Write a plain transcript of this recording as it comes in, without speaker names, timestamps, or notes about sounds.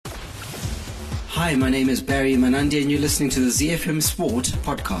Hi, my name is Barry Manandi and you're listening to the ZiFM Sport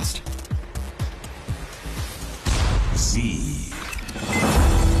podcast.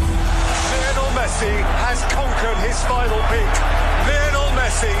 Lionel Messi has conquered his final peak. Lionel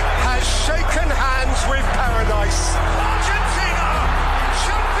Messi has shaken hands with paradise. Argentina,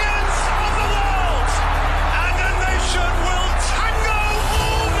 champions of the world, and the nation will tango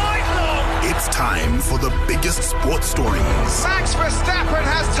all night long. It's time for the biggest sports stories. Max Verstappen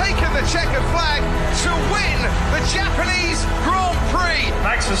has taken the checkered flag to win the Japanese Grand Prix.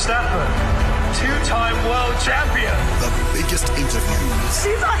 Max Verstappen, two-time world champion. The biggest interviews.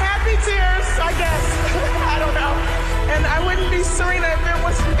 These are happy tears, I guess. I don't know. And I wouldn't be Serena if it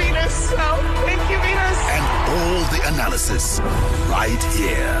wasn't Venus. So thank you, Venus. And all the analysis right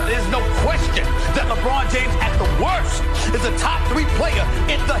here. There's no question that LeBron James, at the worst, is a top 3 player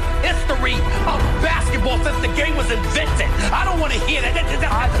in the history of basketball since the game was invented. I don't want to hear that.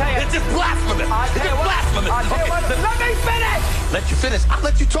 It's just blasphemous. It's just blasphemous. Okay, let me finish. Let you finish. I'll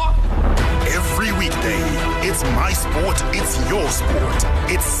let you talk. Every weekday, it's my sport, it's your sport.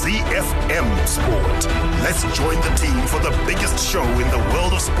 It's ZiFM Sport. Let's join the team for the biggest show in the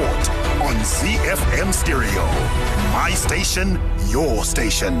world of sport on ZiFM Stereo. My station, your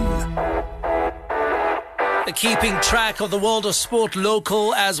station. Keeping track of the world of sport,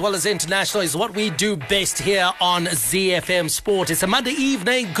 local as well as international, is what we do best here on ZiFM Sport. It's a Monday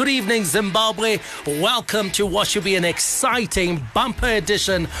evening. Good evening, Zimbabwe. Welcome to what should be an exciting bumper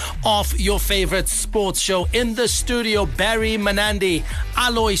edition of your favorite sports show. In the studio, Barry Manandi,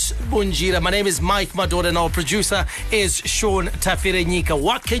 Alois Bunjira. My name is Mike Madod and our producer is Sean Tafirenyika.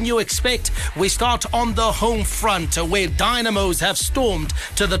 What can you expect? We start on the home front, where Dynamos have stormed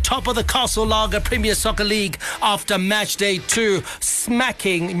to the top of the Castle Lager Premier Soccer League after Matchday Two,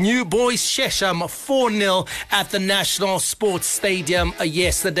 smacking New Boys Sheasham 4-0 at the National Sports Stadium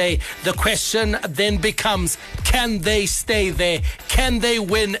yesterday. The question then becomes, can they stay there? Can they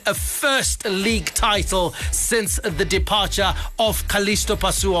win a first league title since the departure of Callisto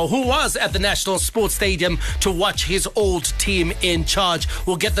Pasua, who was at the National Sports Stadium to watch his old team in charge?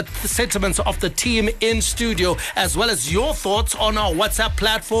 We'll get the sentiments of the team in studio, as well as your thoughts on our WhatsApp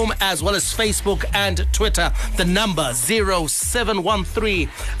platform, as well as Facebook and Twitter. The number 0713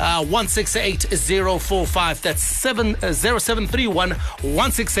 168 045. That's 0731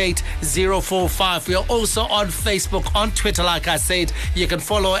 168 045. We are also on Facebook, on Twitter, like I said. You can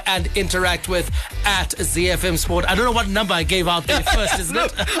follow and interact with at ZiFM Sport. I don't know what number I gave out there first, isn't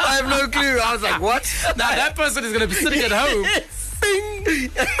it? I have no clue. I was like, what? Now that person is going to be sitting at home. Bing,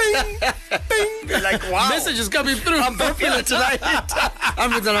 bing, bing. Like, wow. Messages coming through. I'm popular tonight.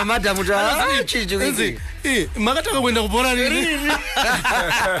 I'm with my madam.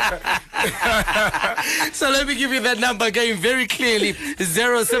 So let me give you that number again very clearly.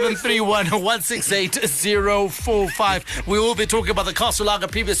 0731 168 045. We will be talking about the Castle Lager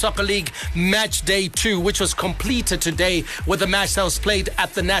Premier Soccer League Matchday 2, which was completed today with the match that was played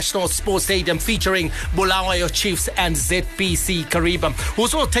at the National Sports Stadium featuring Bulawayo Chiefs and ZPC Kariba. We'll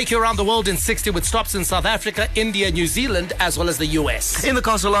also take you around the world in 60 with stops in South Africa, India, New Zealand, as well as the US. In the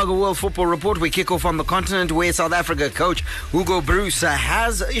Castle Lager World Football Report, we kick off on the continent, where South Africa coach Hugo Broos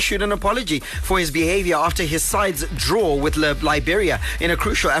has issued an apology for his behaviour after his side's draw with Liberia in a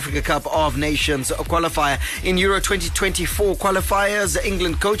crucial Africa Cup of Nations qualifier. In Euro 2024 Qualifiers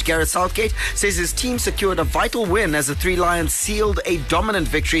England coach Gareth Southgate says his team secured a vital win as the Three Lions sealed a dominant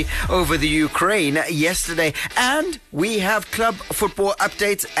victory over the Ukraine yesterday. And we have club football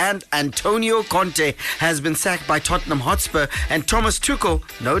updates, and Antonio Conte has been sacked by Tottenham Hotspur, and Thomas Tuchel,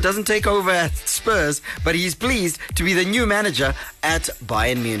 doesn't take over at Spurs, but he's pleased to be the new manager at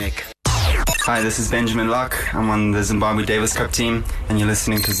Bayern Munich. Hi, this is Benjamin Locke. I'm on the Zimbabwe Davis Cup team, and you're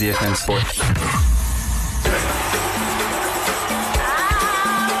listening to ZiFM Sport.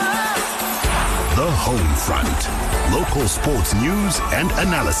 The home front. Local sports news and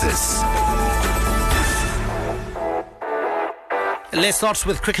analysis. Let's start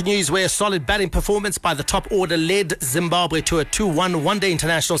with cricket news, where a solid batting performance by the top order led Zimbabwe to a 2-1 one-day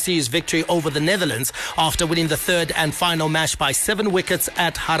international series victory over the Netherlands after winning the third and final match by 7 wickets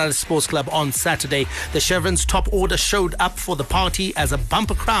at Harare Sports Club on Saturday. The Chevrons' top order showed up for the party as a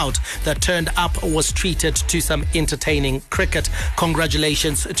bumper crowd that turned up was treated to some entertaining cricket.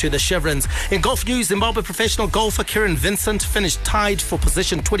 Congratulations to the Chevrons. In golf news, Zimbabwe professional golfer Kieran Vincent finished tied for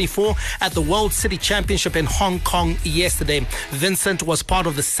position 24 at the World City Championship in Hong Kong yesterday. Vincent contestant was part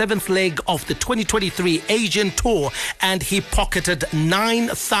of the 7th leg of the 2023 Asian Tour, and he pocketed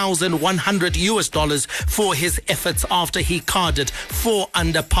 $9,100 for his efforts after he carded 4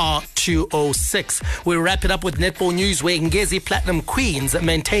 under par 206. We wrap it up with netball news, where Ngezi Platinum Queens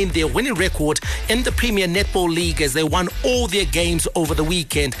maintained their winning record in the Premier Netball League as they won all their games over the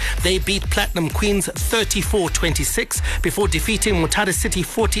weekend. They beat Platinum Queens 34-26 before defeating Mutare City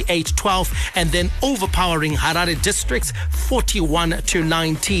 48-12 and then overpowering Harare Districts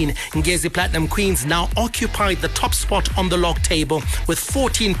 41-19. Ngezi Platinum Queens now occupy the top spot on the log table with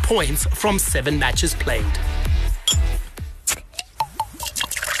 14 points from 7 matches played.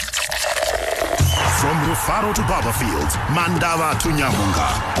 From Rufaro to Barberfield, Mandava to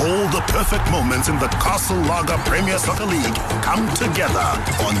Nyamunga, all the perfect moments in the Castle Lager Premier Soccer League come together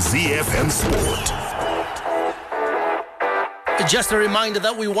on ZiFM Sport. Just a reminder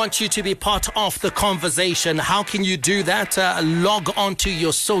that we want you to be part of the conversation. How can you do that? Log on to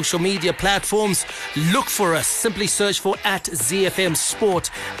your social media platforms. Look for us. Simply search for @ZiFM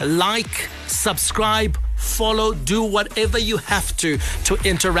Sport. Like, subscribe, follow, do whatever you have to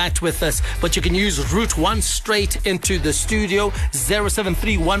interact with us. But you can use Route 1 straight into the studio,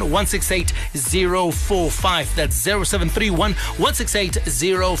 0731 168 045. That's 0731 168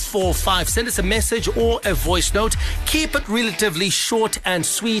 045. Send us a message or a voice note. Keep it relatively short and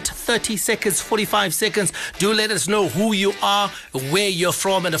sweet, 30 seconds, 45 seconds. Do let us know who you are, where you're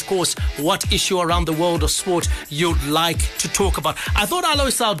from, and of course, what issue around the world of sport you'd like to talk about. I thought,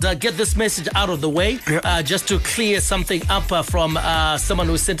 Alois, I'd get this message out of the way. Just to clear something up from someone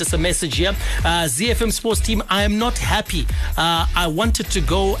who sent us a message here. ZiFM Sports team, I am not happy. I wanted to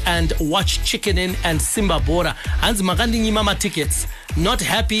go and watch Chicken Inn and Simba Bora. Hans Magandingi Mama tickets. Not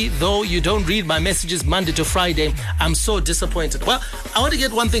happy, though you don't read my messages Monday to Friday. I'm so disappointed. Well, I want to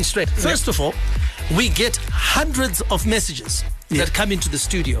get one thing straight. First of all, we get hundreds of messages that come into the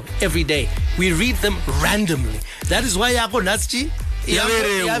studio every day. We read them randomly. That is why Yako Natschi.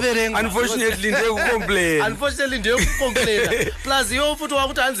 Unfortunately, they will complain. Plus,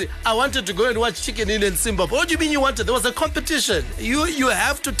 I wanted to go and watch Chicken Inn in Zimbabwe. What do you mean you wanted? There was a competition. You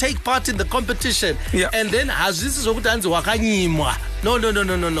have to take part in the competition. And then, no.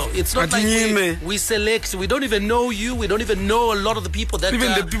 It's not like we select. We don't even know you. We don't even know a lot of the people that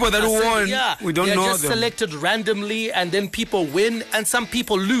even the people that won. We don't know just them. Selected randomly, and then people win and some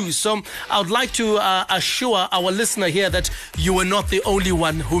people lose. So I would like to assure our listener here that you were not the only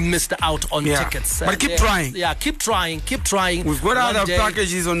one who missed out on tickets. But keep trying. Keep trying. We've got other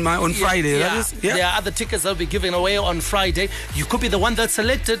packages on Friday. There are other tickets that will be given away on Friday. You could be the one that's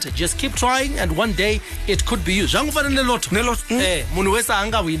selected. Just keep trying, and one day it could be you. So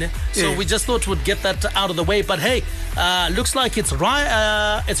we just thought we'd get that out of the way. But hey, looks like it's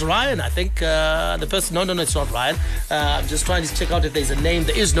Ryan. It's Ryan, I think. The person. No, it's not Ryan. I'm just trying to check out if there's a name.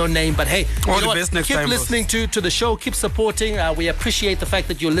 There is no name. But hey, keep listening to the show. Keep supporting. We appreciate the fact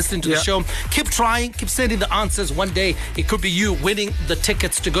that you're listening to the show. Keep trying. Keep sending the answers. One day it could be you winning the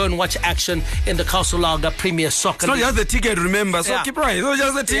tickets to go and watch action in the Castle Lager Premier Soccer League. It's not just the ticket, remember. So keep trying. It's not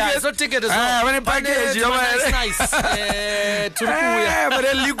just the ticket. Yeah, it's not ticket as well. When a package, nice.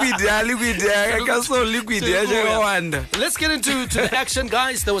 But liquid. I can so liquid. Let's get into the action,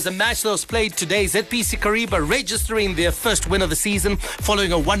 guys. There was a match that was played today. ZPC Kariba registering their first win of the season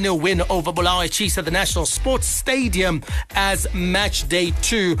following a 1-0 win over Bulawayo Chiefs at the National Sports Stadium as Matchday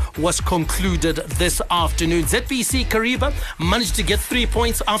 2 was concluded this afternoon. ZPC Kariba managed to get 3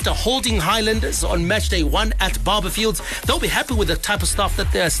 points after holding Highlanders on Matchday 1 at Barberfields. They'll be happy with the type of stuff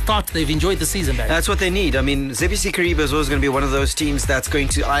that they've enjoyed the season, man. That's what they need. I mean, ZPC Kariba is always going to be one of those teams that's going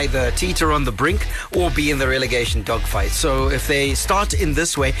to either teeter on the brink or be in the relegation dogfight. So if they start in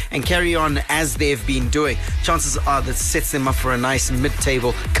this way and carry on as they've been doing, chances are that sets them up for a nice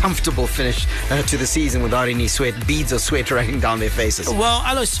mid-table, comfortable finish to the season without any beads of sweat running down their faces. Well,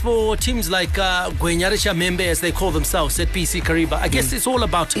 Alois, for teams like Gwenyarisha Membe, as they call themselves at PC Kariba, I guess it's all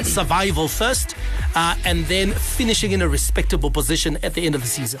about survival first and then finishing in a respectable position at the end of the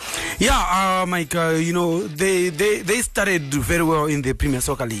season. Yeah, Mike, they started very well in the Premier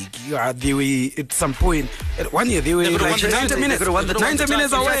Soccer League. They were at some point, at 1 year, they were like 90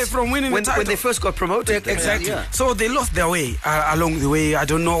 minutes away from winning the title. When they first got promoted. Exactly. Yeah. So they lost their way along the way. I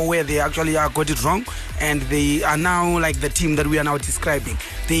don't know where they actually got it wrong. And they are now like the team that we are now describing.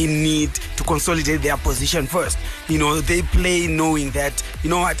 They need to consolidate their position first. They play knowing that,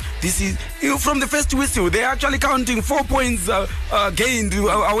 this is, from the first whistle, they're actually counting 4 points gained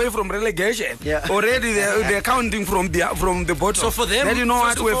away from relegation. Yeah. Already they're counting from the bottom. So for them, then you know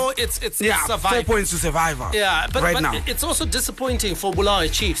first of all, it's survival. 4 points to survivor. Yeah, but now. It's also disappointing for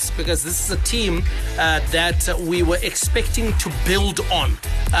Bulawayo Chiefs because this is a team that we were expecting to build on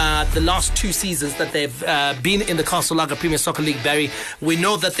the last 2 seasons that they've been in the Castle Lager Premier Soccer League, Barry. We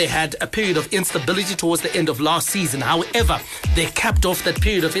know that they had a period of instability towards the end of last season. However, they capped off that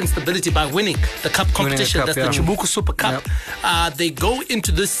period of instability by winning the cup competition. That's the Chibuku Super Cup. Yep. They go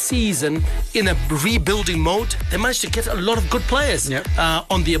into this season in a rebuilding mode. They managed to get a lot of good players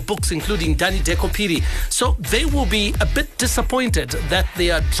on their books, including Danny Dekopiri. So they will be a bit disappointed that they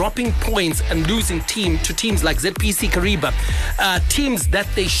are dropping points and losing to teams like ZPC Kariba, teams that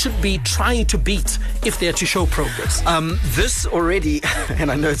they should be trying to beat if they are to show progress. This already,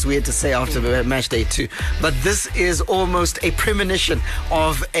 and I know it's weird to say after Matchday 2, but this is almost a premonition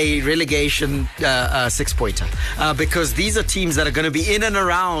of a relegation 6-pointer, because these are teams that are going to be in and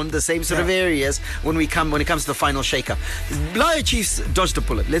around the same sort of areas when it comes to the final shake-up. Bulawayo Chiefs dodged a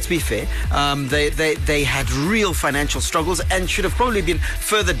bullet, let's be fair. They had real financial struggles and should have probably been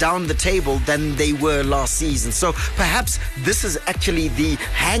further down the table than they were last season. So perhaps this is actually the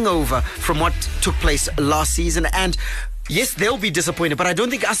hangover from what took place last season. And yes, they'll be disappointed, but I don't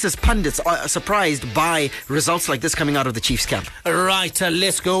think us as pundits are surprised by results like this coming out of the Chiefs camp. Right,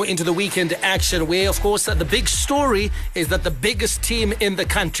 let's go into the weekend action where, of course, the big story is that the biggest team in the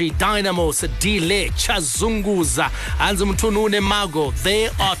country, Dynamos, Dile, Chazunguza, Anzumtunune Mago, they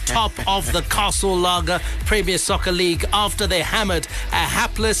are top of the Castle Lager Premier Soccer League after they hammered a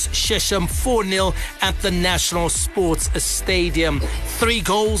hapless Sheasham 4-0 at the National Sports Stadium. 3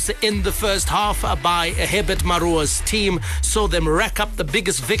 goals in the first half by Herbert Marua's team saw them rack up the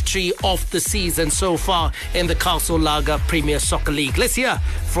biggest victory of the season so far in the Castle Lager Premier Soccer League. Let's hear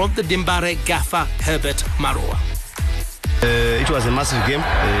from the Dimbare gaffer Herbert Marua. It was a massive game.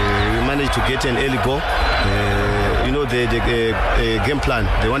 We managed to get an early goal. The game plan,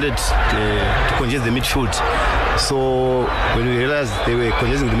 they wanted to congest the midfield. So when we realized they were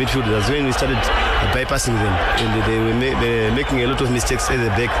congesting the midfield, that's when we started bypassing them. And they were making a lot of mistakes at the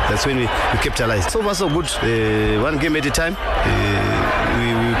back. That's when we capitalized. So far so good. 1 game at a time.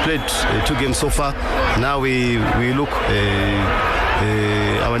 We played 2 games so far. Now we look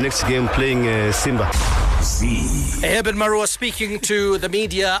our next game playing Simba. Herbert Marua speaking to the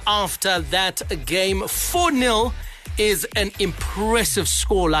media after that game. 4-0 is an impressive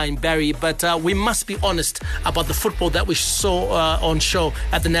scoreline, Barry, but we must be honest about the football that we saw on show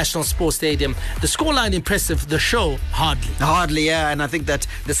at the National Sports Stadium. The scoreline impressive, the show hardly, and I think that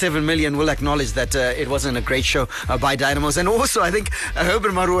the 7 million will acknowledge that it wasn't a great show by Dynamos. And also I think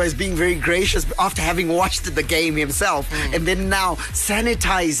Herbert Marua is being very gracious after having watched the game himself and then now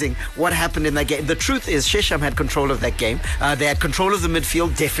sanitizing what happened in that game. The truth is Sheasham had control of that game. They had control of the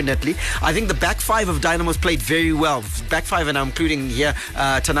midfield, definitely. I think the back 5 of Dynamos played very well. Back 5, and I'm including here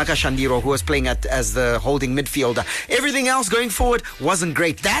Tanaka Shandiro, who was playing as the holding midfielder. Everything else going forward wasn't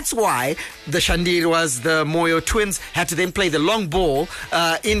great. That's why the Shandiros, the Moyo twins, had to then play the long ball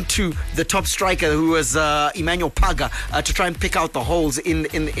into the top striker, who was Emmanuel Paga, to try and pick out the holes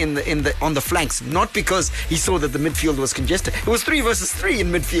on the flanks. Not because he saw that the midfield was congested. It was 3 versus 3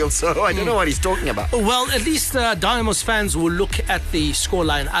 in midfield, so I don't know what he's talking about. Well, at least Dynamos fans will look at the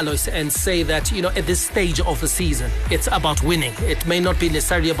scoreline, Alois, and say that, at this stage of the season, it's about winning. It may not be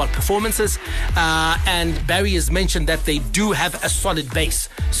necessarily about performances. And Barry has mentioned that they do have a solid base.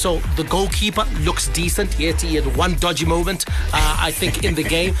 So the goalkeeper looks decent. Yet he had 1 dodgy moment, I think, in the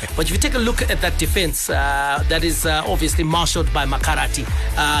game. But if you take a look at that defense, that is obviously marshalled by Makarati,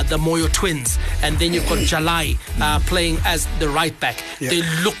 the Moyo twins. And then you've got Jalai playing as the right back. Yeah. They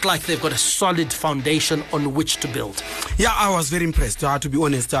look like they've got a solid foundation on which to build. Yeah, I was very impressed, to be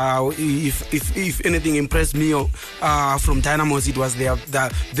honest. If anything impressed me from Dynamos, it was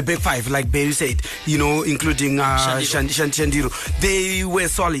the back 5, like Barry said, including Shandiro. They were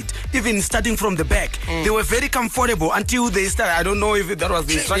solid. Even starting from the back, they were very comfortable until they started. I don't know if that was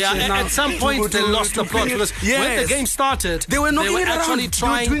the instruction. Yeah, at some point they lost the plot because when the game started, they were actually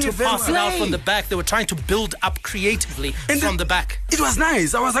trying to pass it out from the back. They were trying to build up creatively from the back. It was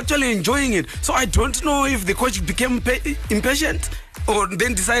nice. I was actually enjoying it. So I don't know if the coach became impatient or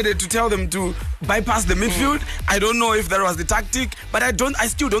then decided to tell them to bypass the midfield. I don't know if that was the tactic, but I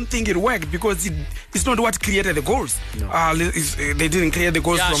still don't think it worked because it's not what created the goals. No. They didn't create the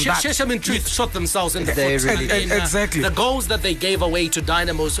goals from that. Sheasham in truth shot themselves in the foot. Really exactly. The goals that they gave away to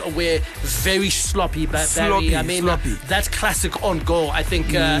Dynamos were very sloppy, Barry. Sloppy. That classic on goal, I think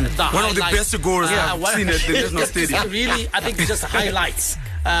one of the best goals I've seen at the National Stadium. Really, I think it just highlights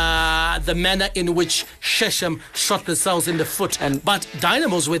the manner in which Sheasham shot themselves in the foot. But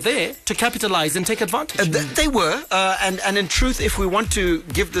Dynamos were there to capitalize and take advantage. They were, and in truth, if we want to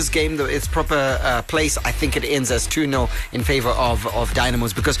give this game its proper place, I think it ends as 2-0 in favour of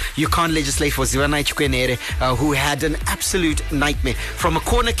Dynamos, because you can't legislate for Ziwanai Chukwenere, who had an absolute nightmare. From a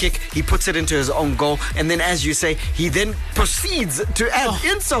corner kick, he puts it into his own goal, and then, as you say, he then proceeds to add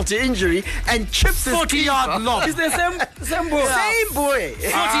insult to injury and chips his 40-yard lob. It's the same boy. Same boy.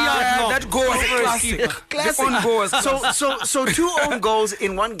 40-yard lob. That goal was classic. The own goal was So 2 own goals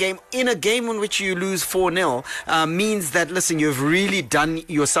in one game, in a game in which you lose 4-0, means that, listen, you've really done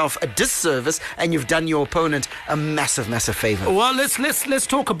yourself a disservice, and you've done your opponent a massive favour. Well, let's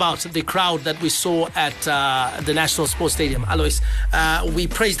talk about the crowd that we saw at the National Sports Stadium. Alois, we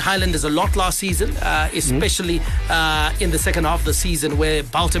praised Highlanders a lot last season, especially in the second half of the season, where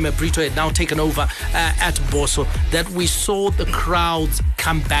Baltimore Brito had now taken over at Boso, that we saw the crowds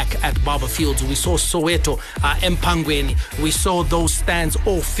come back at Barber Fields. We saw Soweto, Mpangweni. We saw those stands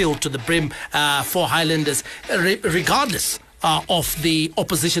all filled to the brim for Highlanders, regardless of the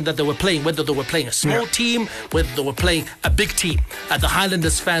opposition that they were playing, whether they were playing a small team, whether they were playing a big team. The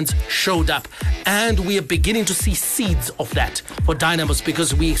Highlanders fans showed up, and we are beginning to see seeds of that for Dynamos,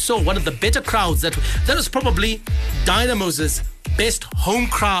 because we saw one of the better crowds that is probably Dynamos' best home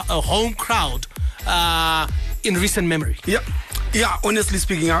crowd in recent memory. Yeah, honestly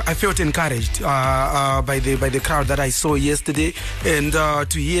speaking, I felt encouraged by the crowd that I saw yesterday, and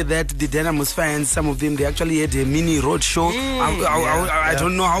to hear that the Dynamos fans, some of them, they actually had a mini road show. I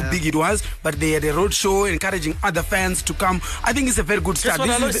don't know how big it was, but they had a road show encouraging other fans to come. I think it's a very good start.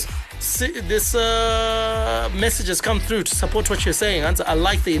 This message has come through to support what you're saying. I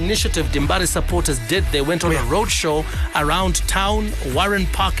like the initiative Dimbare supporters did. They went on a road show around town, Warren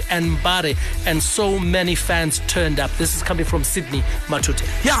Park and Mbare, and so many fans turned up. This is coming from Sydney Matute.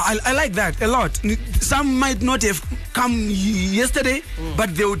 Yeah, I like that a lot. Some might not have come yesterday,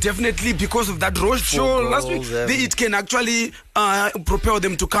 but they will definitely, because of that road show last week, it can actually propel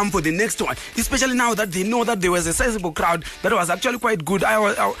them to come for the next one, especially now that they know that there was a sizable crowd that was actually quite good. I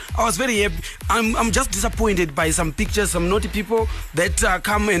was very happy. I'm just disappointed by some pictures, some naughty people that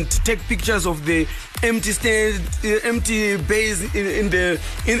come and take pictures of the empty stand, empty base in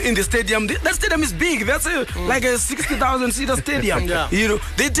the stadium. That stadium is big. That's like a 60,000 seater stadium. You know,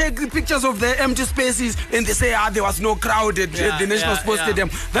 they take pictures of the empty spaces and they say, there was no crowd at the National Sports Stadium.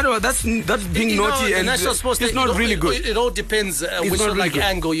 That's being naughty, and it's not really good. It all depends which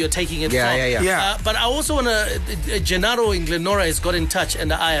angle you're taking it from. But I also want to. Gennaro in Glenora has got in touch,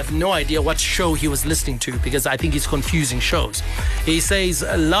 and I have no idea what show he was listening to, because I think he's confusing shows. He says,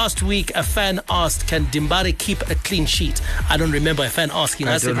 last week a fan asked, can Dimbare keep a clean sheet? I don't remember a fan asking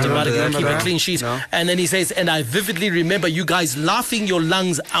us if Dimbare can keep a clean sheet. No. And then he says, and I vividly remember you guys laughing your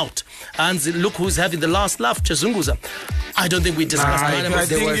lungs out. And look who's having the last laugh, Chazunguza. I don't think we discussed I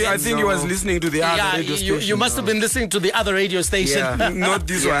think he was listening to the other radio station. You must have been listening to the other radio station. Not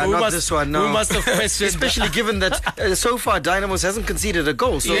this one. This one, no. We must have questioned. Especially given that so far Dynamos hasn't conceded a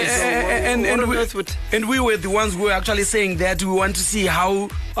goal. And we were the ones who were actually saying that we want to see how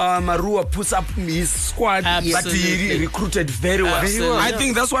Marua puts up his squad, but he recruited very well. I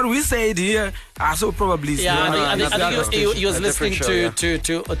think that's what we said here. So probably he was listening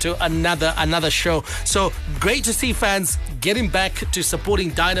to another show. So great to see fans getting back to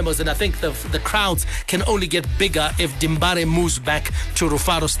supporting Dynamos, and I think the crowds can only get bigger if Dimbare moves back to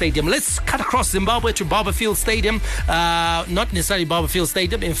Rufaro Stadium. Let's cut across Zimbabwe to Barberfield Stadium. Not necessarily Barberfield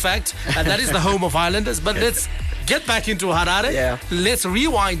Stadium, in fact, that is the home of Highlanders, but let's get back into Harare. Let's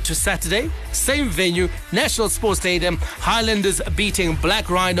rewind to Saturday, same venue, National Sports Stadium. Highlanders beating Black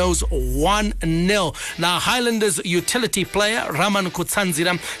Rhinos 1-0. Now, Highlanders utility player Raman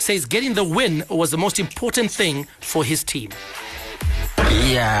Kutsanzira says getting the win was the most important thing for his team.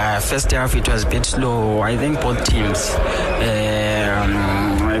 Yeah, first half it was a bit slow. I think both teams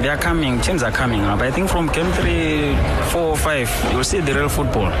teams are coming up. I think from game 3, 4, 5, you'll see the real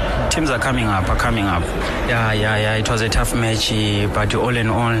football. Teams are coming up. Yeah. It was a tough match, but all in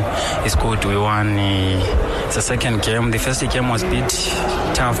all, it's good. We won. It's the second game. The first game was a bit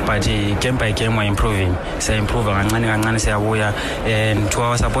tough, but game by game we're improving. So improving. And to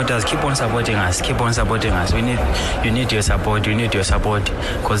our supporters, keep on supporting us. You need your support.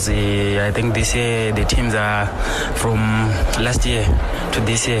 Because I think this year the teams are from last year to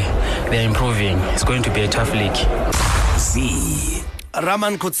this year, they're improving. It's going to be a tough league.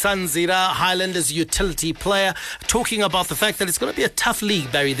 Raman Kutsanzira, Highlanders utility player, talking about the fact that it's going to be a tough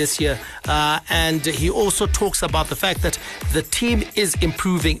league, Barry, this year. And he also talks about the fact that the team is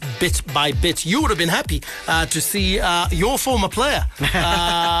improving bit by bit. You would have been happy to see your former player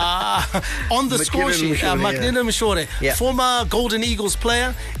on the score sheet, Maknina Mishore, former Golden Eagles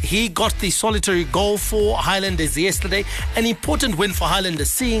player. He got the solitary goal for Highlanders yesterday. An important win for Highlanders,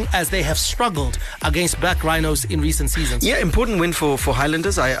 seeing as they have struggled against Black Rhinos in recent seasons. Yeah, important win for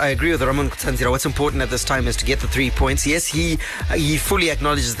Highlanders. I agree with Raman Kutsanzira. What's important at this time is to get the 3 points. Yes, he fully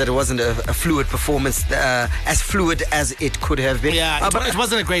acknowledges that it wasn't a fluid performance, as fluid as it could have been. Yeah, but it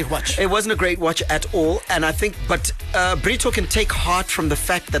wasn't a great watch. It wasn't a great watch at all. And I think, but Brito can take heart from the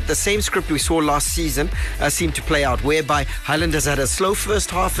fact that the same script we saw last season seemed to play out, whereby Highlanders had a slow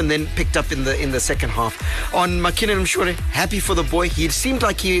first half and then picked up in the second half. On McKinnon Mshore, happy for the boy. He seemed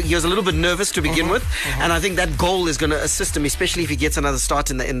like he was a little bit nervous to begin with, and I think that goal is going to assist him, especially if he gets another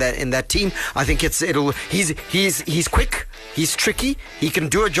start in that team. I think he's quick, he's tricky, he can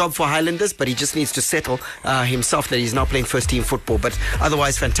do a job for Highlanders, but he just needs to settle himself that he's now playing first team football. But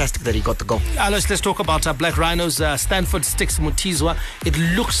otherwise, fantastic that he got the goal. Let's talk about Black Rhinos. Stanford Sticks Mutizwa. It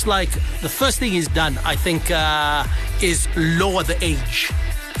looks like the first thing he's done, I think, is lower the age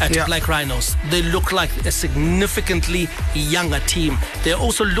at Black Rhinos. They look like a significantly younger team. They're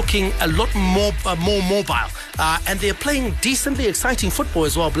also looking a lot more mobile. And they're playing decently exciting football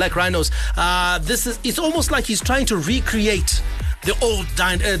as well, Black Rhinos. It's almost like he's trying to recreate the old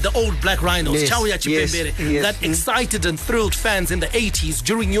Black Rhinos, that excited and thrilled fans in the 80s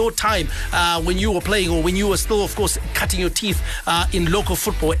during your time when you were playing, or when you were still, of course, cutting your teeth in local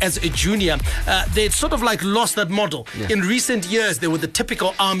football as a junior. They'd sort of like lost that model. In recent years, they were the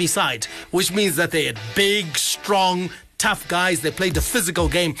typical army side, which means that they had big, strong, tough guys. They played the physical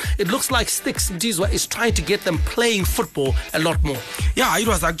game. It looks like Sticks Mtizwa is trying to get them playing football a lot more. Yeah, it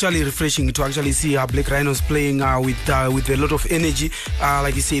was actually refreshing to actually see Black Rhinos playing with a lot of energy.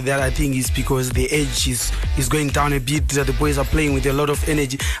 Like you say, that I think is because the age is going down a bit. The boys are playing with a lot of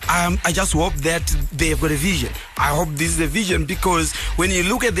energy. I just hope that they've got a vision. I hope this is a vision, because when you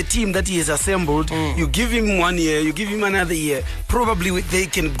look at the team that he has assembled, you give him 1 year, you give him another year, probably they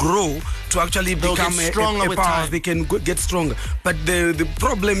can grow to actually become a power. They can get stronger. But the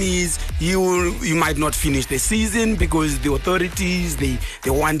problem is you might not finish the season, because the authorities, they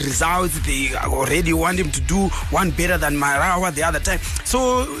want results. They already want him to do one better than Marawa the other time.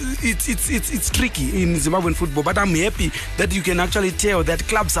 So it's tricky in Zimbabwean football. But I'm happy that you can actually tell that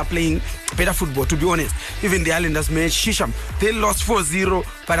clubs are playing better football, to be honest. Even the Highlanders match, Sheasham, they lost 4-0,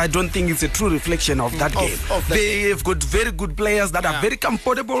 but I don't think it's a true reflection of that game. They've got very good players that are very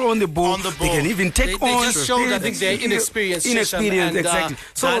comfortable on the ball. They can even take on. They just showed, I think, they're inexperienced. Exactly.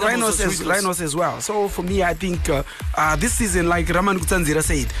 So Rhinos as well. So for me, I think this season, like Raman Kutsanzira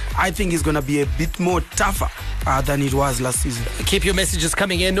said, I think it's going to be a bit more tougher than it was last season. Keep your messages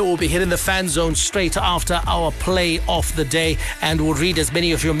coming in. We'll be hitting the fan zone straight after our play of the day, and we'll read as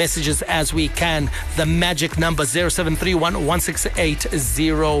many of your messages as we can. The magic number 0731 168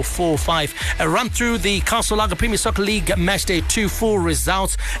 045. A run through the Castle Lager Premier Soccer League Matchday 2 full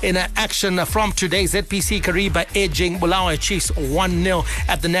results in action from today. ZPC Kariba edging Bulawayo Chiefs 1-0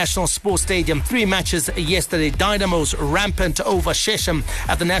 at the National Sports Stadium. 3 matches yesterday. Dynamos rampant over Sheasham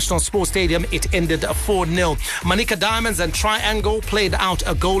at the National Sports Stadium. It ended 4-0. Manica Diamonds and Triangle played out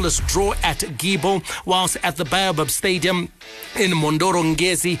a goalless draw at Gibo, whilst at the Baobab Stadium in Mondoro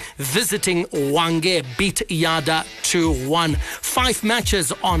Ngezi, visiting Wange beat Yada 2-1. 5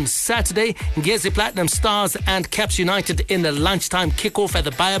 matches on Saturday. Ngezi Platinum Stars and Caps United in the lunchtime kickoff at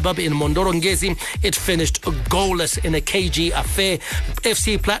the Baobab in Mondoro Ngezi. It finished goalless in a KG affair.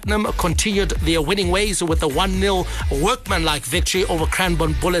 FC Platinum continued their winning ways with a 1-0 workmanlike victory over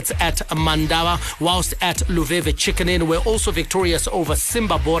Cranbourne Bullets at Mandawa, whilst at Luveve Chicken Inn were also victorious over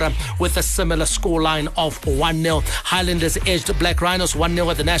Simba Bora with a similar scoreline of 1-0. Highlanders edged Black Rhinos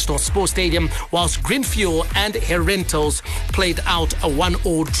 1-0 at the National Sports Stadium, whilst Greenfuel and Herentals played out a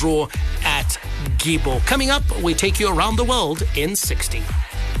 1-1 draw at Gibo. Coming up, we take you around the world in 60.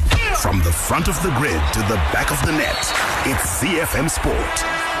 From the front of the grid to the back of the net, it's ZiFM Sport.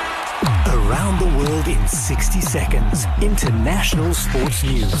 Around the world in 60 seconds. International sports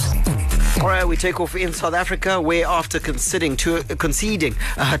news. All right, we take off in South Africa, where after conceding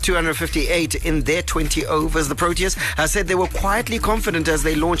 258 in their 20 overs, the Proteas said they were quietly confident as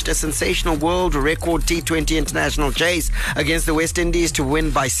they launched a sensational world record T20 international chase against the West Indies to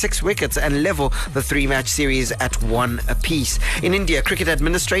win by 6 wickets and level the 3-match series at 1 apiece. In India, cricket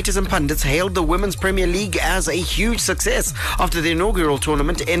administrators and pundits hailed the Women's Premier League as a huge success after the inaugural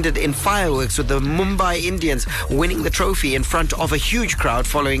tournament ended in 5 fireworks with the Mumbai Indians winning the trophy in front of a huge crowd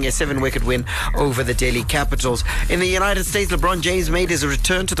following a 7-wicket win over the Delhi Capitals. In the United States, LeBron James made his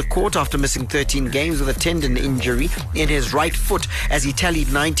return to the court after missing 13 games with a tendon injury in his right foot as he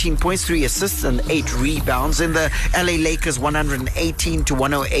tallied 19 points, 3 assists and 8 rebounds in the LA Lakers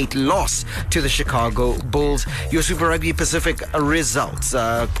 118-108 loss to the Chicago Bulls. Your Super Rugby Pacific results.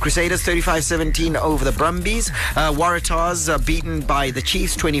 Crusaders 35-17 over the Brumbies. Waratahs beaten by the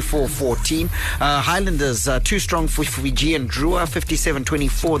Chiefs 24-14. Highlanders too strong for Fijian Drua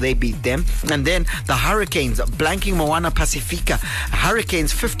 57-24. They beat them. And then the Hurricanes blanking Moana Pacifica.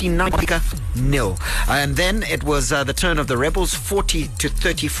 Hurricanes 59-0. And then it was the turn of the Rebels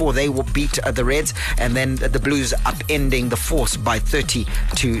 40-34. They will beat the Reds. And then the Blues upending the Force by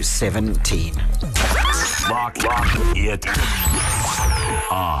 30-17. Lock it on.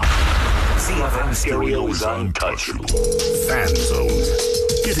 ZiFM Stereo's Untouchable. Fan Zone.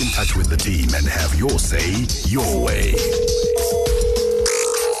 Get in touch with the team and have your say your way.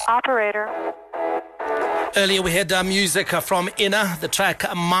 Operator. Earlier we had music from Inna, the track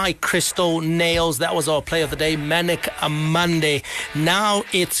My Crystal Nails. That was our play of the day, Manic Monday. Now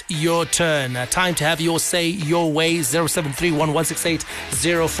it's your turn. Time to have your say your way.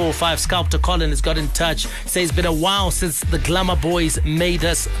 0731-168-045. Sculptor Colin has got in touch. Says it's been a while since the Glamour Boys made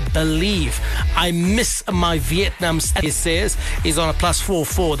us believe. I miss my Vietnam stand. He says he's on a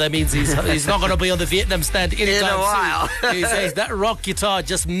 +44. That means he's not going to be on the Vietnam stand anytime in a while. soon. He says that rock guitar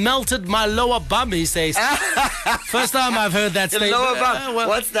just melted my lower bum, he says. First time I've heard that statement. Lower bum.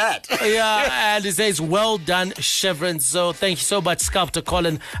 What's that? Yeah, and it says, well done, Chevron. So thank you so much, Sculptor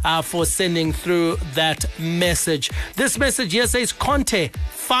Colin, for sending through that message. This message here says, Conte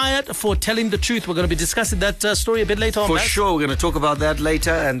fired for telling the truth. We're going to be discussing that story a bit later on. For sure, we're going to talk about that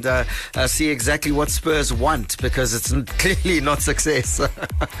later and see exactly what Spurs want, because it's clearly not success.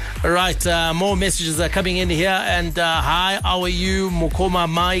 Right, more messages are coming in here. And hi, how are you, Mukoma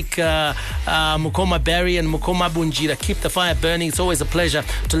Mike, Mukoma Barry and Mukoma Bunjira. Keep the fire burning. It's always a pleasure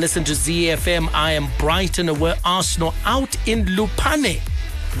to listen to ZFM. I am Brighton, where Arsenal out in Lupane.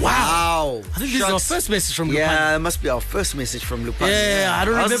 Wow. I think this is our first message from Lupane. Yeah, it must be our first message from Lupane. Yeah, I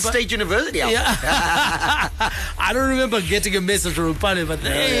don't remember. State University out. Yeah. I don't remember getting a message from Lupane, but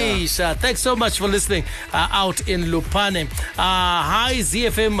thanks so much for listening out in Lupane. Hi,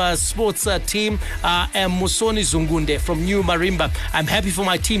 ZFM Sports team. I'm Musoni Zungunde from New Marimba. I'm happy for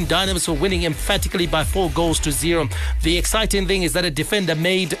my team Dynamos for winning emphatically by 4-0. The exciting thing is that a defender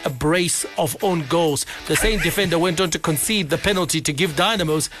made a brace of own goals. The same defender went on to concede the penalty to give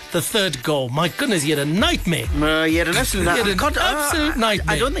Dynamos the third goal. My goodness, he had a nightmare. He had an absolute nightmare.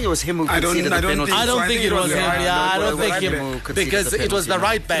 I don't think it was him who conceded the penalty. I don't think it was him. I don't think him, because it was the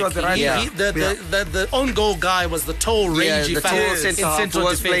right back. The own goal guy was the tall, rangy in central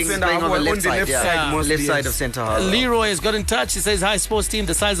defense. Playing on the left side of centre half. Leroy has got in touch. He says, hi, sports team.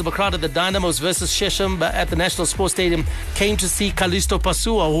 The size of a crowd at the Dynamos versus Sheasham at the National Sports Stadium came to see Callisto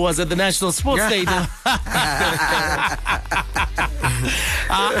Pasua, who was at the National Sports Stadium.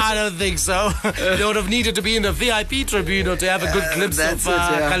 I don't think so. They would have needed to be in the VIP tribunal to have a good glimpse of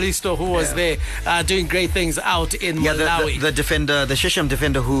Callisto, who was there doing great things out in Malawi. The defender, the Sheasham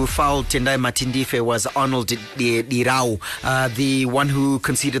defender who fouled Tendai Matindife was Arnold Dirau. The one who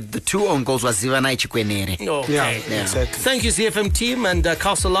conceded the 2 own goals was Zivanai Chikwenere. Okay. Exactly. Thank you, CFM team. And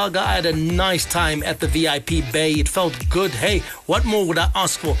Casalaga, I had a nice time at the VIP Bay. It felt good. Hey, what more would I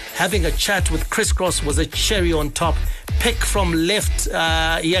ask for? Having a chat with Chris Cross was a cherry on top. Pick from left.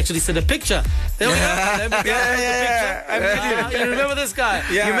 He actually said a picture. There we go. You remember this guy?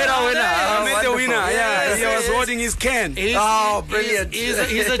 Yeah. You met our winner. I met the winner. Yeah, he was holding his can. Brilliant.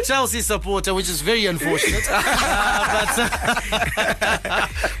 He's a Chelsea supporter, which is very unfortunate.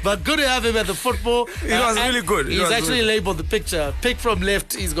 But good to have him at the football. It was really good. He's actually labeled the picture. Pick from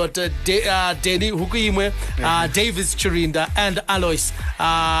left. He's got Denny Hukuimwe, Davis Chirinda, and Alois.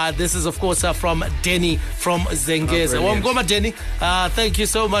 This is, of course, from Denny from Zengeza. Ngoma Denny, thank you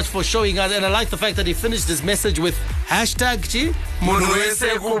so much for showing us, and I like the fact that he finished his message with hashtag Munwese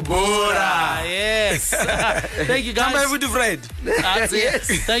Kubura. Yes. Thank you guys. Yes.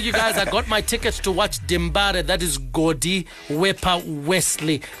 Thank you guys. I got my tickets to watch Dimbare. That is Godi Wepa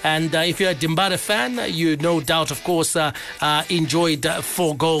Wesley. And if you're a Dimbare fan, you no doubt, of course, enjoyed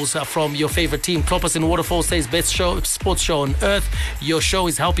 4 goals from your favorite team. Kloppers in Waterfall says best sports show on earth. Your show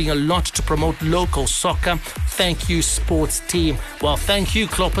is helping a lot to promote local soccer. Thank you, sports team. Well, thank you,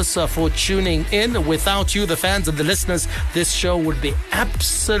 Kloppers, for tuning tuning in. Without you, the fans and the listeners, this show would be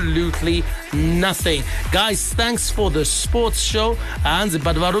absolutely nothing. Guys, thanks for the sports show. Anzi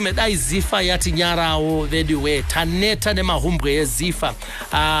badvarume dai zifa yati nyarawo veduwe taneta ne mahumbwe zifa.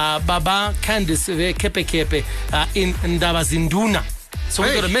 Baba Candice ve kepe in Ndaba Zinduna. So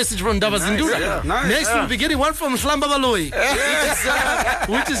we got a message from Ndaba Zinduna. Yeah. Nice, Next we'll be getting one from Slamba Baloi,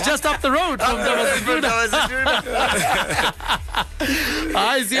 which is just up the road from Ndaba Zinduna.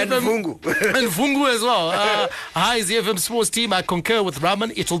 Hi, ZiFM. And Fungu as well. Hi, ZiFM Sports team. I concur with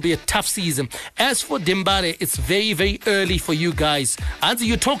Raman. It will be a tough season. As for Dimbare, it's very, very early for you guys. Anzi,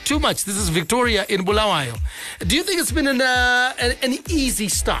 you talk too much. This is Victoria in Bulawayo. Do you think it's been an easy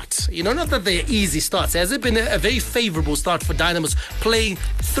start? You know, not that they're easy starts. Has it been a very favorable start for Dynamos playing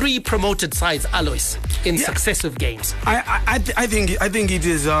 3 promoted sides, Alois, in successive games? I think it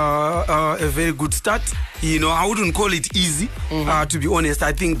is a very good start. You know, I wouldn't call it easy, to be honest.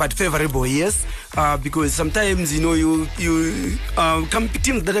 I think, but favorable, yes, because sometimes, you know, you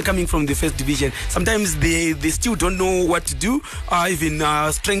teams that are coming from the first division, sometimes they still don't know what to do. Even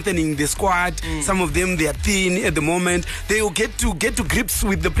strengthening the squad. Some of them, they are thin at the moment. They will get to grips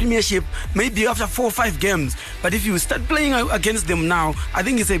with the Premiership maybe after 4 or 5 games. But if you start playing against them now, I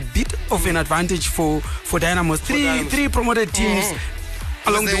think it's a bit of an advantage for Dynamos. Three promoted teams.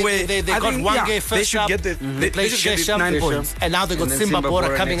 Along the way, they got one game first. They should get the they should get 9 points, and now they got Simba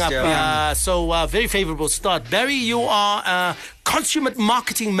Bora coming up. So very favorable start. Barry, you are a consummate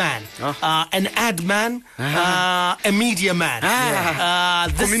marketing man, an ad man, a media man,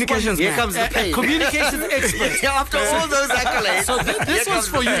 communications man. Here comes the pain. Communications expert. After all those accolades. So this was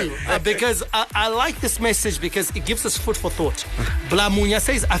for you because I like this message because it gives us food for thought. Blamunya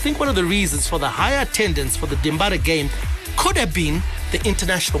says, I think one of the reasons for the higher attendance for the Dimbara game could have been the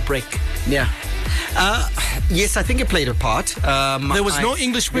international break. Yeah. Yes, I think it played a part. There was no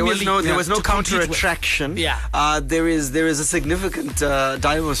English Premier League. There was no counter attraction. Yeah. There is a significant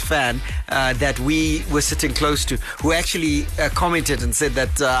Dynamos fan that we were sitting close to who actually commented and said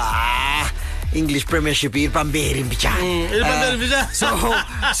that English Premiership so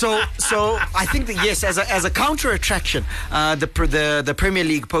I think that yes, as a counter attraction, the Premier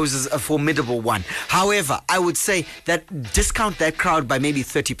League poses a formidable one. However, I would say that discount that crowd by maybe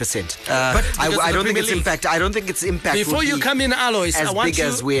 30%. I don't think its impact. I don't think its impact. Before you come in, Alois, I want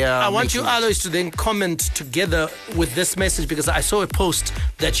you, Alois, to then comment together with this message because I saw a post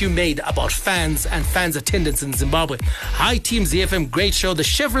that you made about fans and fans' attendance in Zimbabwe. Hi, Team ZiFM, great show. The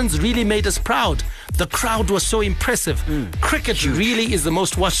chevrons really made us proud. The crowd was so impressive. Cricket really is the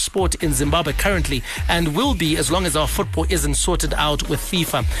most watched sport in Zimbabwe currently and will be as long as our football isn't sorted out with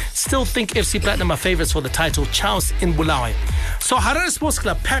FIFA. Still think FC Platinum are favourites for the title. Charles in Bulawayo. So Harare Sports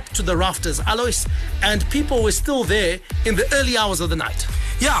Club packed to the rafters, Alois, and people were still there in the early hours of the night.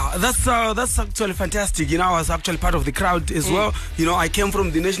 Yeah, that's actually fantastic. You know, I was actually part of the crowd as well. You know, I came from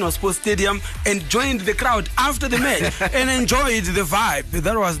the National Sports Stadium and joined the crowd after the match and enjoyed the vibe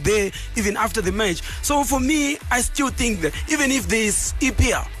that was there even after the match. So for me, I still think that even if there is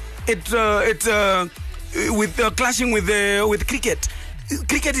EPL, with clashing with cricket.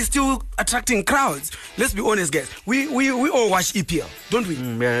 Cricket is still attracting crowds. Let's be honest, guys. We all watch EPL, don't we?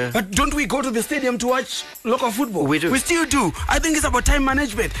 Yeah. But don't we go to the stadium to watch local football? We do. We still do. I think it's about time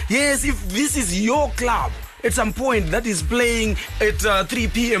management. Yes, if this is your club at some point that is playing at 3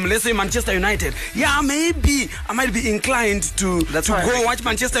 p.m., let's say Manchester United, maybe I might be inclined to go watch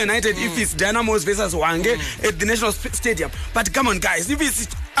Manchester United if it's Dynamos versus Wange at the National Stadium. But come on, guys, if it's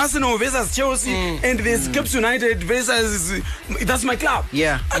Arsenal versus Chelsea and there's Caps United versus, that's my club.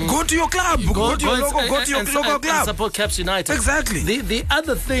 Yeah. Go to your club. Go to your local club. And support Caps United. Exactly. The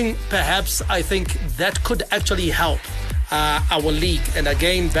other thing, perhaps, I think that could actually help our league. And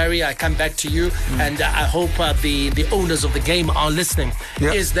again, Barry, I come back to you, and I hope the owners of the game are listening,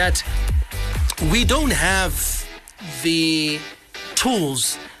 is that we don't have the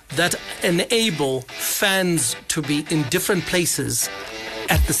tools that enable fans to be in different places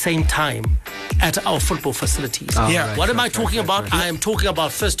at the same time at our football facilities. What am I talking about? I am talking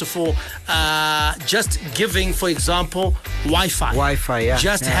about, first of all, just giving, for example, Wi-Fi.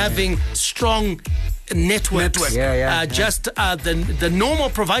 Just having strong networks. Just the normal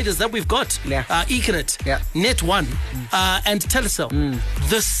providers that we've got. Econet, Net1, and Telecel.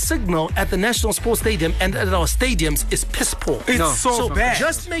 The signal at the National Sports Stadium and at our stadiums is piss poor. It's so bad.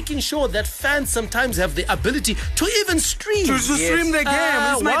 Just making sure that fans sometimes have the ability to even stream. To stream the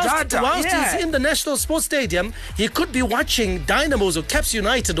game. It's my data. Whilst he's in the National Sports Stadium, he could be watching Dynamos or Caps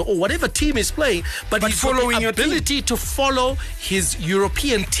United or whatever team is playing, but he's following got the ability to follow his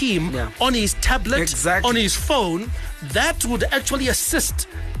European team on his tablet, on his phone. That would actually assist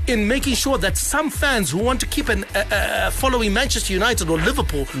in making sure that some fans who want to keep following Manchester United or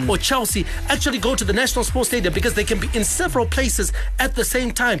Liverpool or Chelsea actually go to the National Sports Stadium, because they can be in several places at the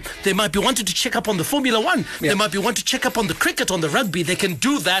same time. They might be wanting to check up on the Formula One. They might be wanting to check up on the cricket, on the rugby. They can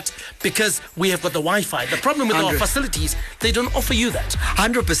do that because we have got the Wi-Fi. The problem with our facilities, they don't offer you that.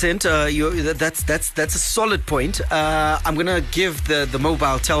 100%. That's a solid point. I'm going to give the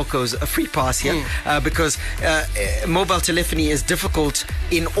mobile telcos a free pass here because mobile telephony is difficult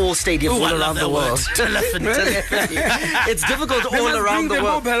in all stadiums all around the world. Telephony. It's difficult all around the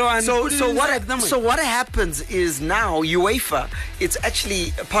world. So what happens is now UEFA, it's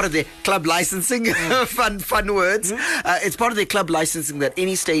actually part of their club licensing. fun words. It's part of their club licensing that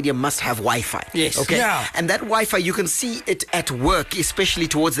any stadium must have Wi-Fi. Yes. Okay. Yeah. And that Wi-Fi, you can see it at work, especially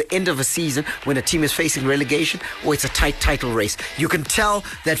towards the end of a season when a team is facing relegation or it's a tight title race. You can tell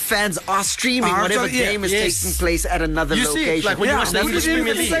that fans are streaming whatever game is taking place at another location. See it, like when you watch the English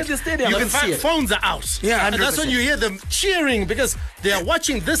Premier League, you can see it. Phones are out. Yeah, and that's when you hear them cheering because they are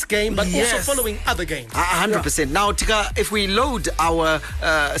watching this game but also following other games. 100%. Now, Tika, if we load our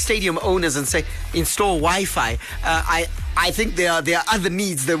stadium owners and say install Wi-Fi, I think there are other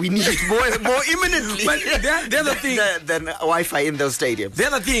needs that we need more imminently. But the other thing than Wi-Fi in those stadiums. The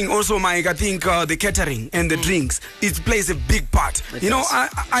other thing also, Mike, I think the catering and the drinks, it plays a big part.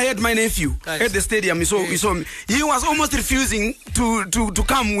 I had my nephew at the stadium. He saw me. He was almost refusing to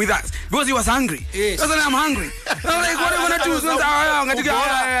come with us because he was hungry. Yes. I was like, I'm hungry. I was like, what are you going to do?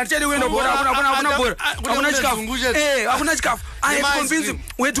 I have convinced him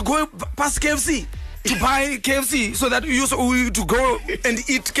where to go past KFC. To buy KFC so that we to go and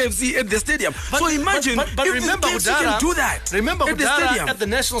eat KFC at the stadium. So imagine but if remember the KFC can do that. Remember at the stadium. At the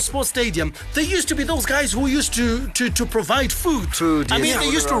National Sports Stadium, there used to be those guys who used to provide food. I mean, they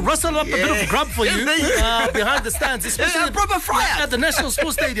used to rustle up a bit of grub for you behind the stands. Especially a proper fry-up. At the National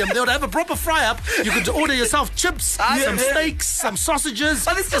Sports Stadium, they would have a proper fry-up. You could order yourself chips, some steaks, some sausages.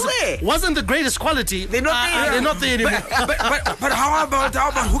 But it's still there. Wasn't the greatest quality. They're not there. They're not there anymore. But how about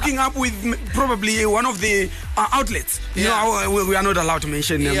hooking up with probably one of the outlets? We are not allowed to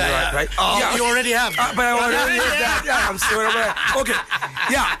mention them, right? You already have. But I already have that. I'm sorry. Okay.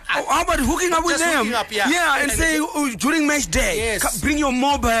 Yeah. How about hooking up with them? And say during match day, bring your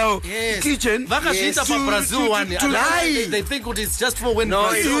mobile kitchen. They think it's just for when.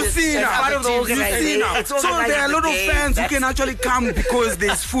 No, you see now. Part of the organization. So there are a lot of fans who can actually come because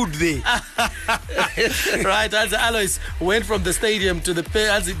there's food there. Right, as Alois went from the stadium to the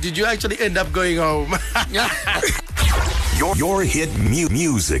did you actually end up going home? Your hit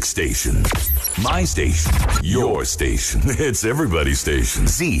music station. My station. Your station. It's everybody's station.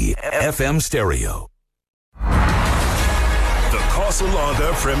 ZiFM Stereo. The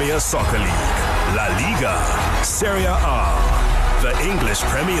Casalaga Premier Soccer League. La Liga. Serie A. The English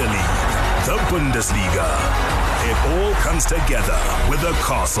Premier League. The Bundesliga. It all comes together with the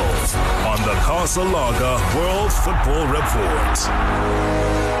Castles on the Casalaga World Football Report.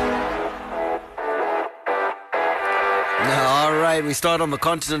 All right, we start on the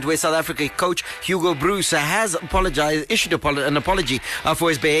continent where South Africa coach Hugo Broos has issued an apology for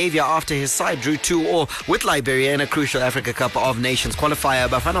his behaviour after his side drew 2-2 with Liberia in a crucial Africa Cup of Nations qualifier.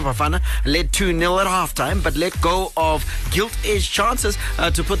 Bafana led 2-0 at halftime, but let go of gilt-edged chances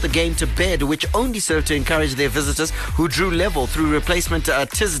to put the game to bed, which only served to encourage their visitors, who drew level through replacement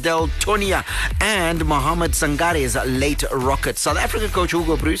Tisdale Tonia and Mohamed Sangare's late rocket. South Africa coach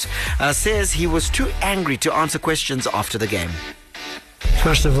Hugo Broos says he was too angry to answer questions after the game.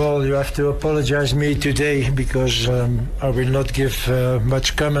 First of all, you have to apologize me today because I will not give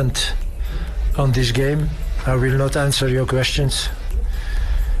much comment on this game. I will not answer your questions.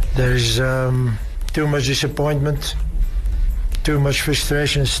 There is too much disappointment, too much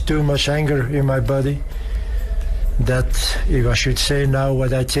frustrations, too much anger in my body that if I should say now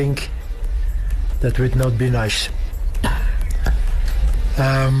what I think, that would not be nice.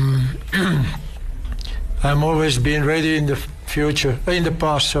 I'm always been ready in the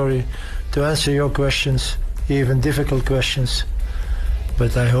past, to answer your questions, even difficult questions.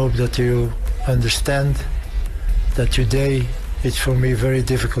 But I hope that you understand that today it's for me very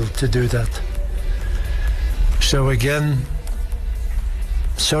difficult to do that. So again,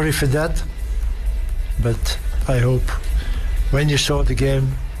 sorry for that, but I hope when you saw the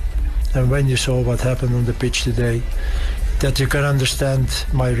game and when you saw what happened on the pitch today, that you can understand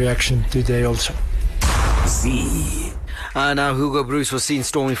my reaction today also. Now Hugo Broos was seen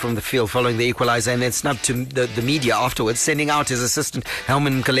storming from the field following the equaliser and then snubbed to the media afterwards, sending out his assistant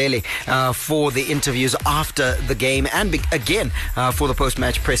Helman Kalele for the interviews after the game and again for the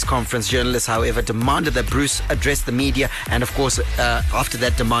post-match press conference. Journalists, however, demanded that Broos address the media, and of course after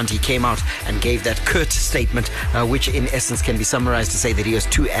that demand he came out and gave that curt statement which in essence can be summarized to say that he was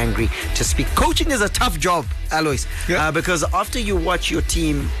too angry to speak. Coaching is a tough job, Alois, because after you watch your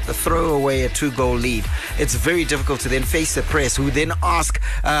team throw away a 2-goal lead, it's very difficult to then face the press, who then ask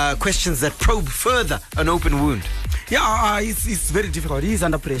questions that probe further an open wound. It's very difficult. He's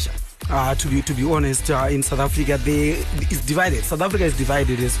under pressure. To be honest, in South Africa, it's divided. South Africa is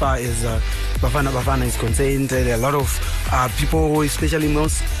divided as far as Bafana is concerned. There are a lot of people, especially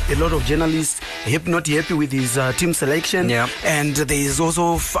a lot of journalists, not happy with his team selection. Yeah. And there is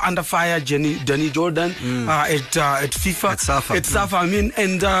also under fire Danny Jordan at FIFA. At SAFA. I mean,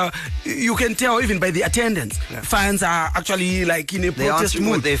 and you can tell even by the attendance, fans are actually like in a protest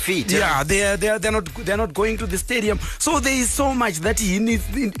mood. With their feet. They're not going to the stadium. So there is so much that he needs.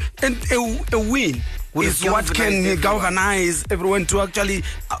 And a win is what can galvanize everyone to actually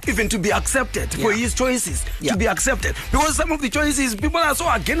even to be accepted for his choices to be accepted, because some of the choices people are so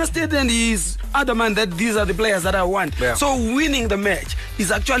against it, and he's adamant that these are the players that I want. So winning the match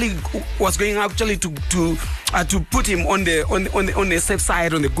is actually was going actually to put him on the safe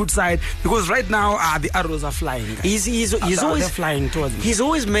side, on the good side, because right now the arrows are flying. He's always flying towards me. He's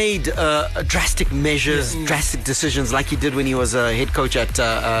always made drastic measures, drastic decisions, like he did when he was a head coach at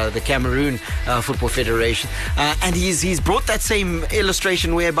the Cameroon Football Federation, and he's brought that same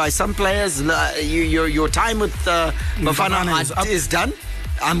illustration whereby some players, your time with Bafana is done.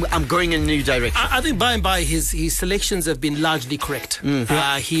 I'm going in a new direction. I think by and by his selections have been largely correct.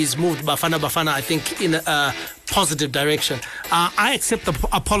 He's moved Bafana, I think, in a positive direction. I accept the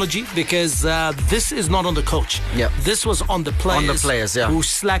apology, because this is not on the coach. This was on the players, who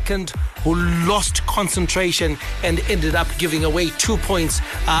slackened, who lost concentration and ended up giving away 2 points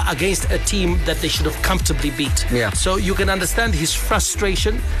against a team that they should have comfortably beat. So you can understand his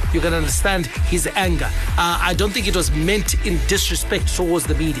frustration, you can understand his anger. I don't think it was meant in disrespect towards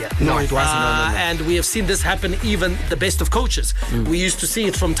the media. No, it wasn't. No. And we have seen this happen even the best of coaches. We used to see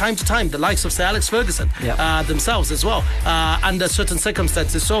it from time to time, the likes of Sir Alex Ferguson themselves as well, under certain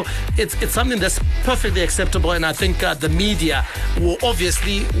circumstances. So it's something that's perfectly acceptable, and I think the media were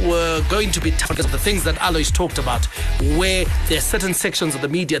going to be targeted of the things that Alois talked about, where there are certain sections of the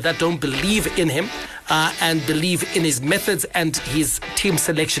media that don't believe in him and believe in his methods and his team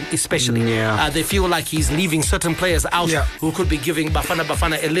selection especially. They feel like he's leaving certain players out who could be giving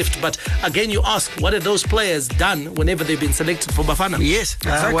Bafana a lift. But again, you ask, what have those players done whenever they've been selected for Bafana? Yes,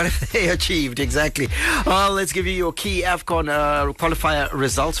 what have they achieved? Exactly. Let's give you your key AFCON qualifier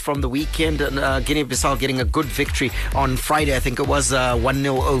results from the weekend. Guinea-Bissau getting a good victory on Friday. I think it was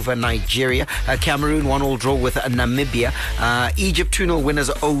 1-0 over Nigeria. Cameroon 1-1 draw with Namibia. Egypt 2-0 winners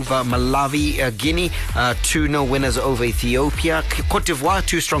over Malawi. Guinea 2-0 winners over Ethiopia. Cote d'Ivoire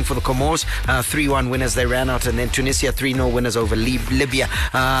too strong for the Comores. 3-1 winners, they ran out. And then Tunisia 3-0 winners over Libya.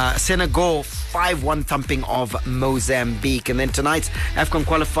 Senegal 5-1 thumping of Mozambique. And then tonight's AFCON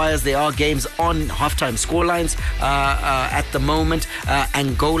qualifiers, there are games on halftime scorelines at the moment.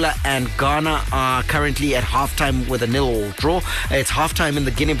 Angola and Ghana are currently at halftime with a 0-0 draw. It's halftime in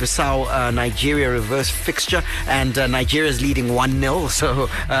the Guinea-Bissau Nigeria reverse fixture, and Nigeria is leading 1-0, so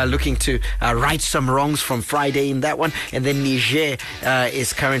looking to right some wrongs from Friday in that one. And then Niger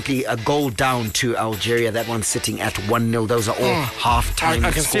is currently a goal down to Algeria. That one's sitting at 1-0. Those are all halftime.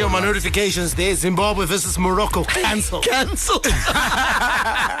 I can see on my notifications there, Zimbabwe versus Morocco cancelled. And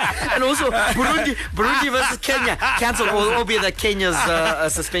also Burundi versus Kenya cancelled, albeit that Kenya's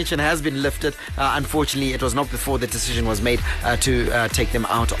suspension has been lifted. Unfortunately, it was not before the decision was made to take them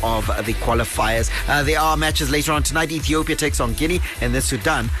out of the qualifiers. There are matches later on tonight. Ethiopia takes on Guinea, and then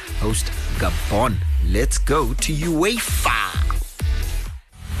Sudan host Gabon. Let's go to UEFA.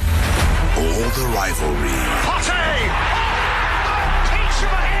 All the rivalry. Partey! Peach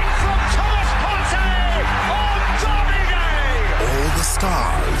of a hit from Thomas Partey on Derby Day! All the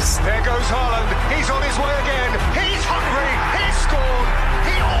stars. There goes Haaland. He's on his way again. He's hungry. He's scored.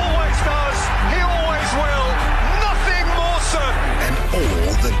 He always does. He always will. Nothing more certain. And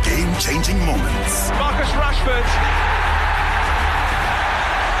all the game-changing moments. Marcus Rashford.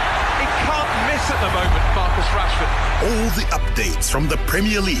 He can't miss at the moment, Marcus Rashford. All the updates from the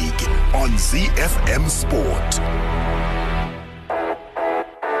Premier League on ZiFM Sport.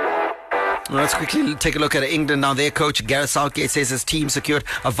 Let's quickly take a look at England now. Their coach Gareth Southgate says his team secured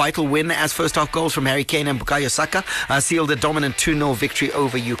a vital win as first half goals from Harry Kane and Bukayo Saka sealed a dominant 2-0 victory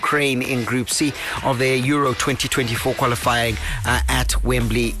over Ukraine in Group C of their Euro 2024 qualifying at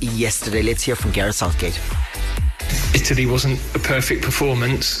Wembley yesterday. Let's hear from Gareth Southgate. Italy wasn't a perfect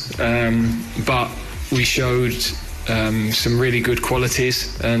performance, but we showed some really good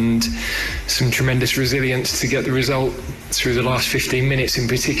qualities and some tremendous resilience to get the result through the last 15 minutes, in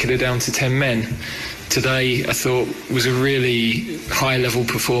particular down to 10 men. Today I thought was a really high level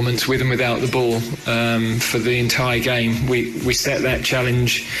performance with and without the ball for the entire game. We set that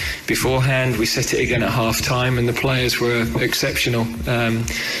challenge beforehand, we set it again at half time, and the players were exceptional.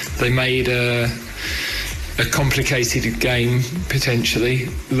 They made a complicated game potentially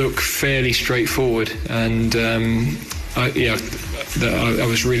look fairly straightforward, and I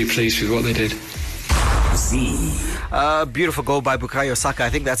was really pleased with what they did. Beautiful goal by Bukayo Saka. I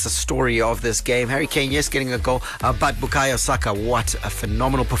think that's the story of this game. Harry Kane, yes, getting a goal, but Bukayo Saka, what a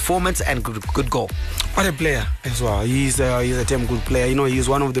phenomenal performance and good goal. What a player as well. He's a damn good player. You know, he's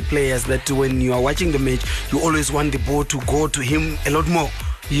one of the players that when you are watching the match, you always want the ball to go to him a lot more.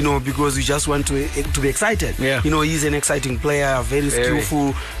 You know, because you just want to be excited. Yeah. You know, he's an exciting player, very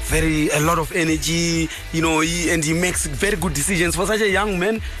skillful, a lot of energy. You know, he makes very good decisions for such a young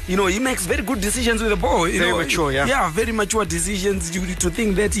man. You know, he makes very good decisions with the ball. Very mature, yeah. Yeah, very mature decisions. To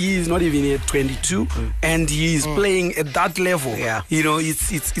think that he is not even at 22 and he is playing at that level. Yeah. You know,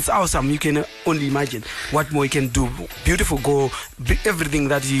 it's awesome. You can only imagine what more he can do. Beautiful goal, everything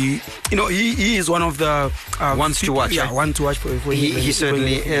that he is one of the ones to watch. Yeah, one to watch for he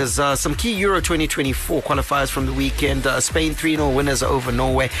certainly is. Some key Euro 2024 qualifiers from the weekend. Spain 3-0 winners over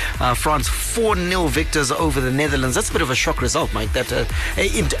Norway. France 4-0 victors over the Netherlands. That's a bit of a shock result, Mike. That the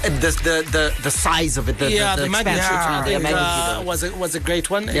size of it. The magnitude was a great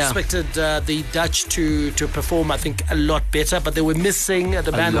one. Yeah. Expected the Dutch to perform, I think, a lot better, but they were missing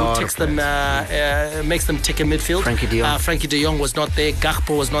the man who takes them, makes them tick in midfield. Frankie de Jong was not there.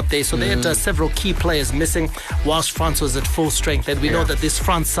 Gakpo was not there. So they had several key players missing whilst France was at full strength. And we know that this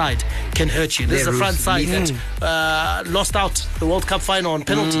France side can hurt you. This is a France side that lost out the World Cup final on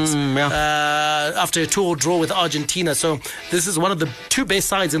penalties after a 2-2 draw with Argentina. So this is one of the two best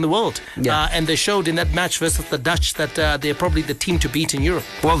sides in the world. And they showed in that match versus the Dutch that they're probably the team to beat in Europe.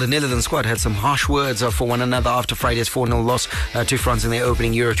 Well, the Netherlands squad had some harsh words for one another after Friday's 4-0 loss to France in their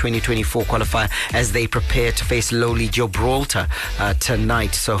opening Euro 2024 qualifier as they prepare to face lowly Gibraltar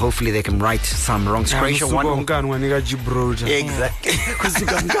tonight. So hopefully they can right some wrongs. Croatia 1-0. Exactly.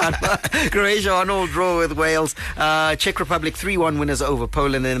 Croatia 1-0 draw with Wales. Czech Republic 3-1 winners over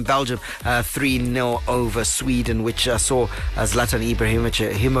Poland, and Belgium 3-0 over Sweden, which saw Zlatan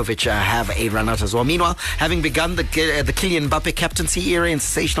Ibrahimovic have a run out as well. Meanwhile, having begun the Kylian Mbappe captaincy era in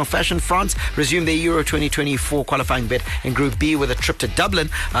sensational fashion, France resumed their Euro 2024 qualifying bid in Group B with a trip to Dublin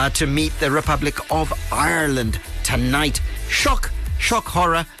to meet the Republic of Ireland tonight. Shock,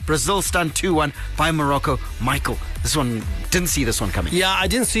 horror. Brazil stunned 2-1 by Morocco. Michael, this one, didn't see this one coming. Yeah, I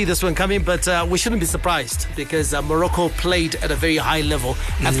didn't see this one coming, but we shouldn't be surprised because Morocco played at a very high level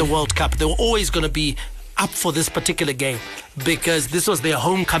at the World Cup. They were always going to be up for this particular game because this was their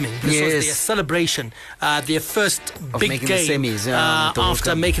homecoming. This was their celebration, their first big game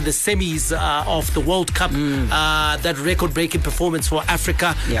after making the semis of the World Cup. That record-breaking performance for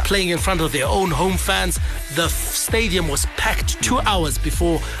Africa, playing in front of their own home fans. The stadium was packed 2 hours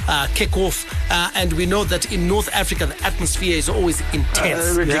before kick-off, and we know that in North Africa the atmosphere is always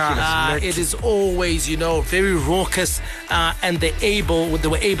intense. Ridiculous. It is always, very raucous, and they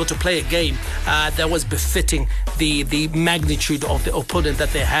were able to play a game that was befitting the magnitude of the opponent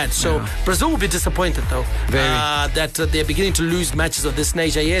that they had. So Brazil will be disappointed though that they're beginning to lose matches of this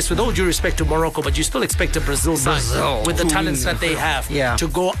nature. Yes, with all due respect to Morocco, but you still expect a Brazil side with the talents that they have to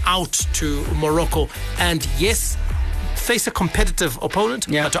go out to Morocco and face a competitive opponent,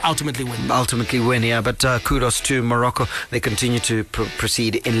 but to ultimately win. But kudos to Morocco. They continue to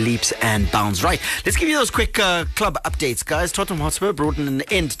proceed in leaps and bounds. Right, let's give you those quick club updates, guys. Tottenham Hotspur brought an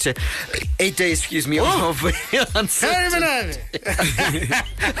end to 8 days, of uncertainty.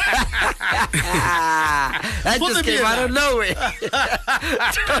 That just came out of nowhere.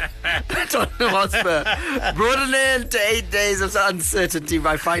 Tottenham Hotspur brought an end to 8 days of uncertainty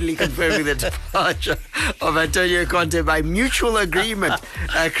by finally confirming the departure of Antonio Conte by mutual agreement.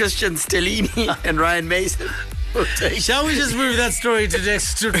 Christian Stellini and Ryan Mason. Shall we just move that story to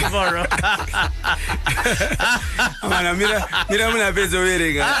tomorrow? Let's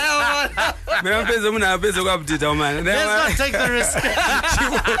not take the risk.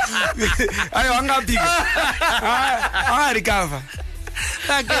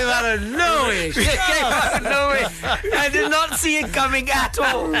 That came out of nowhere. It came out of nowhere. I did not see it coming at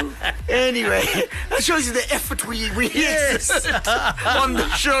all. Anyway, that shows you the effort we exert on the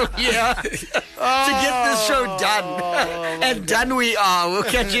show here to get this show done. And done we are. We'll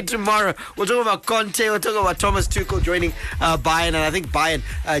catch you tomorrow. We'll talk about Conte. We'll talk about Thomas Tuchel joining Bayern. And I think Bayern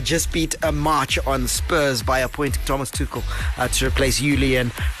just beat a march on Spurs by appointing Thomas Tuchel to replace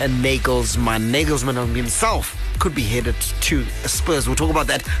Julian and Nagelsmann. Nagelsmann himself could be headed to Spurs. We'll talk about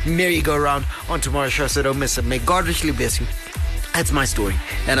that merry-go-round on tomorrow's show, so don't miss it. May God richly bless you. That's my story,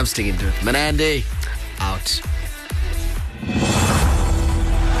 and I'm sticking to it. Manande, out. Lionel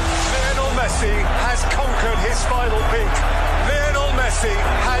Messi has conquered his final peak. Lionel Messi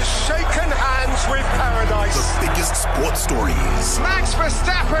has shaken hands with paradise. The biggest sports stories. Max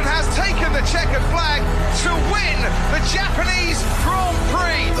Verstappen has taken the checkered flag to win the Japanese Grand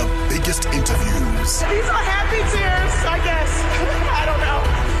Prix. The biggest interviews. These are happy tears, I guess. I don't know.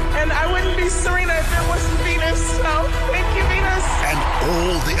 And I wouldn't be Serena if it wasn't Venus. So thank you, Venus. And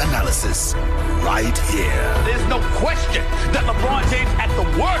all the analysis right here. There's no question that LeBron James, at the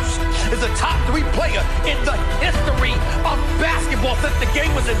worst, is a top 3 player in the history of basketball since the game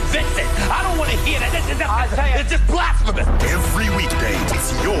was invented. I don't want to hear that. It's just blasphemous. Every weekday,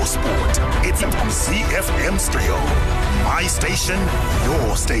 it's your sport. It's ZiFM Stereo. My station,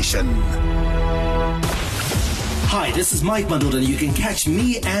 your station. Hi, this is Mike Mandor, and you can catch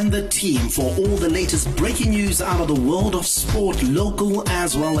me and the team for all the latest breaking news out of the world of sport, local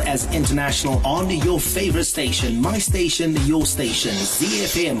as well as international, on your favorite station, my station, your station,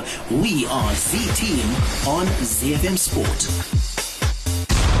 ZiFM. We are Z Team on ZiFM Sport.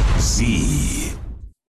 Z.